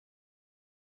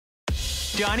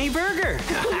Johnny Burger.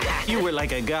 You were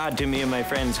like a god to me and my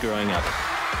friends growing up.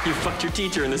 You fucked your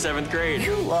teacher in the 7th grade.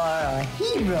 You are a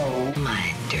hero.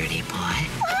 My dirty boy.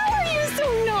 Why are you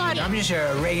so naughty? I'm just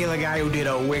a regular guy who did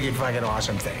a wicked fucking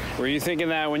awesome thing. Were you thinking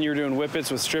that when you were doing whippets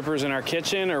with strippers in our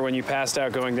kitchen, or when you passed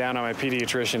out going down on my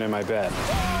pediatrician in my bed?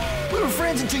 We were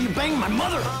friends until you banged my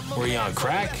mother. Were you on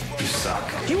crack? You suck.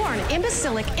 You are an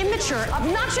imbecilic, immature,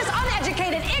 obnoxious,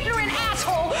 uneducated, ignorant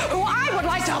asshole who I would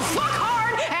like to fuck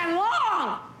hard and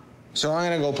long! So I'm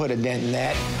gonna go put a dent in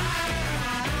that.